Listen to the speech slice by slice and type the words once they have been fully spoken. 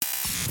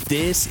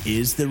This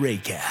is the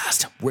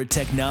RayCast, where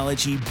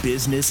technology,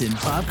 business, and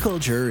pop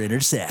culture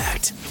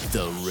intersect.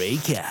 The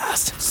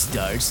RayCast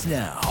starts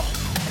now.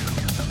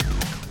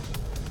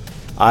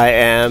 I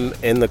am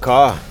in the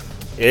car.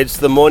 It's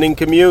the morning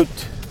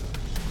commute.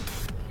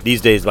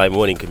 These days, my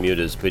morning commute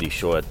is pretty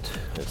short.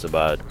 It's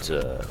about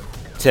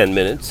 10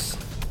 minutes,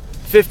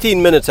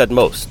 15 minutes at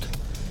most,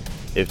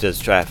 if there's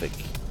traffic.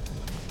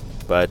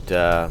 But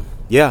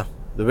yeah,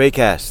 the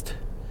RayCast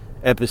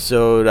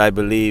episode, I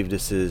believe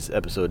this is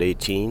episode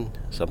 18,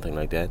 something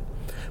like that.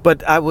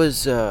 But I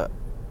was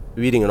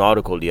reading an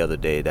article the other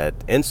day that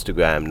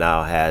Instagram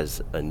now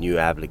has a new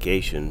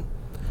application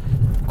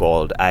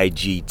called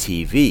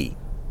IGTV,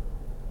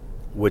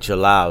 which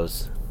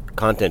allows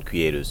content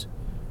creators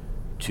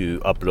to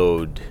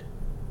upload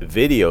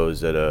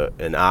videos that are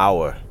an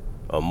hour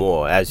or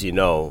more. As you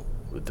know,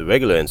 with the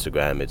regular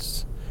Instagram,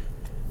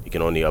 you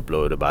can only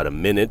upload about a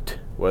minute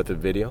worth of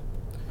video.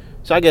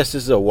 So I guess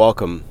this is a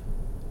welcome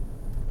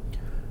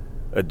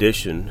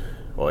addition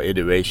or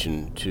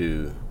iteration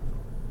to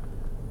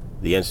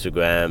the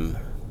Instagram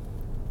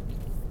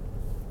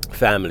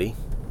family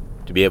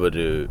to be able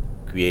to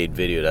create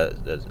video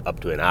that's up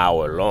to an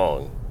hour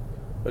long,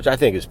 which I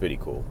think is pretty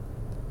cool.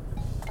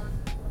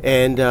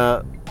 And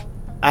I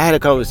had a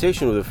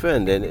conversation with a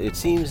friend, and it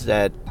seems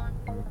that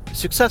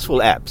successful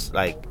apps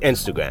like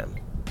Instagram,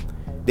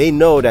 they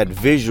know that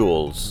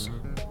visuals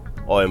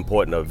are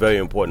important, a very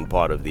important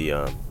part of the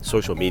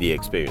social media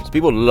experience.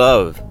 People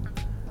love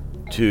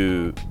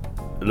to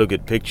look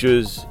at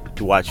pictures,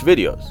 to watch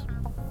videos.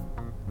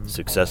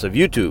 Success of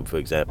YouTube, for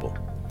example.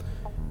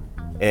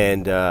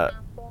 And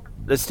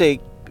let's take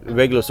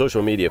regular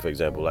social media, for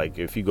example. Like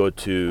if you go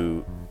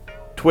to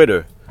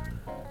Twitter,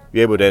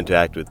 you're able to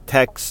interact with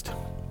text.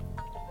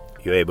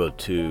 You're able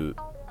to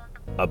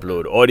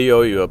upload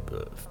audio,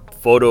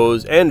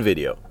 photos, and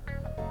video.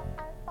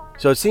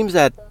 So it seems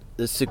that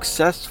the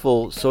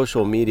successful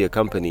social media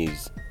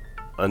companies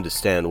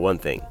understand one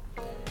thing,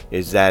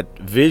 is that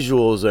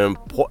visuals are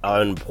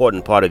an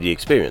important part of the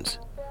experience.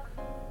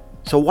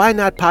 So why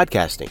not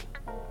podcasting?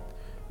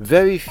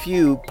 Very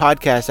few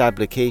podcast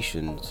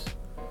applications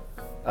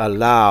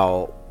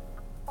allow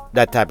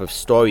that type of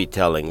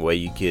storytelling where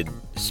you could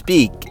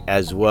speak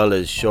as well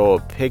as show a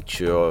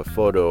picture or a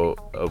photo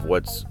of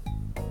what's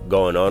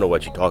going on or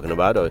what you're talking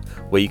about, or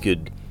where you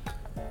could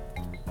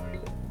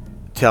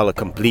tell a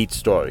complete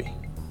story.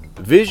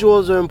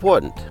 Visuals are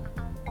important.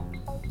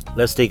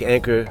 Let's take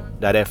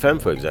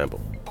Anchor.fm, for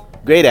example.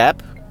 Great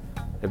app.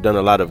 They've done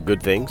a lot of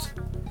good things.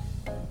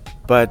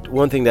 But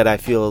one thing that I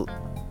feel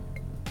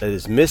that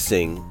is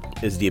missing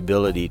is the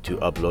ability to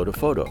upload a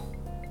photo.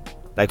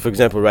 Like, for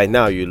example, right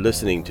now you're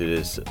listening to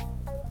this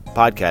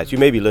podcast. You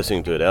may be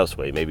listening to it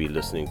elsewhere. You may be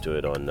listening to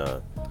it on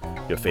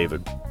your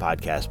favorite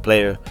podcast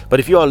player. But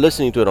if you are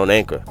listening to it on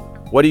Anchor,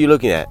 what are you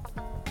looking at?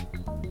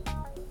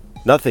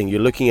 Nothing. You're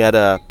looking at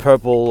a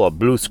purple or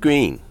blue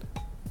screen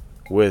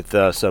with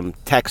some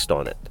text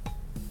on it.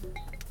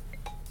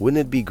 Wouldn't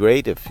it be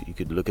great if you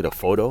could look at a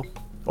photo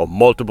or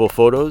multiple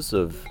photos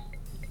of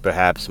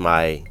perhaps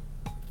my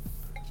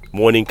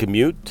morning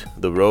commute,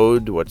 the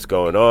road, what's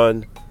going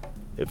on?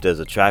 If there's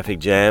a traffic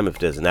jam, if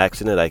there's an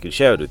accident, I could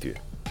share it with you.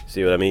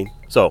 See what I mean?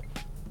 So,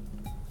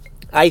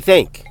 I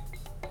think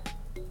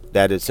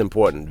that it's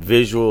important.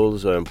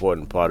 Visuals are an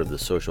important part of the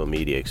social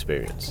media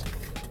experience.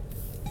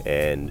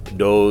 And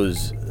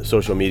those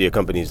social media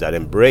companies that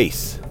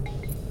embrace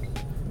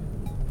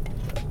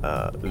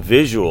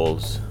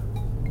visuals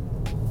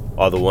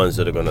are the ones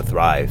that are going to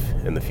thrive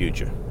in the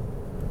future.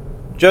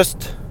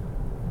 Just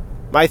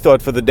my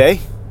thought for the day.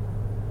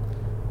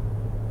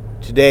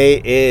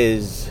 Today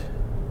is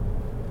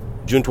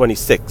June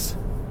 26th,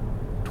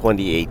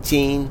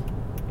 2018.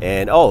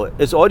 And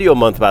it's audio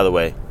month, by the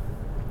way.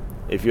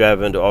 If you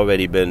haven't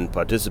already been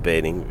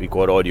participating,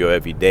 record audio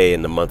every day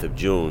in the month of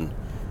June.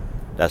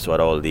 That's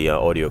what all the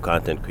audio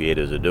content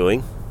creators are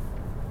doing.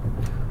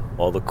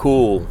 All the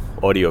cool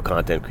audio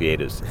content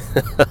creators.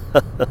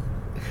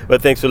 But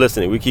thanks for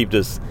listening. We keep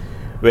this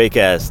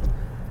RayCast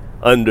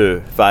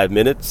under 5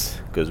 minutes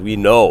because we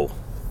know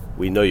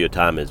your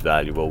time is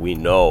valuable. We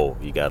know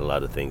you got a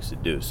lot of things to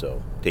do.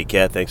 So take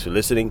care. Thanks for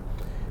listening.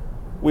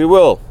 We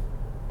will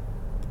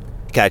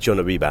catch you on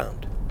the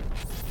rebound.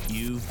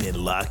 You've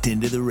been locked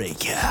into the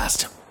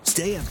RayCast.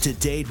 Stay up to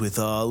date with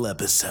all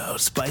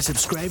episodes by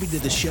subscribing to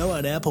the show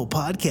on Apple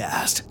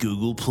Podcast,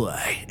 Google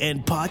Play,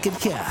 and Pocket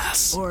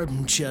Casts. Or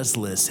just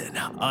listen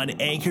on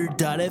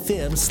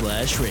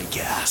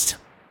anchor.fm/RayCast.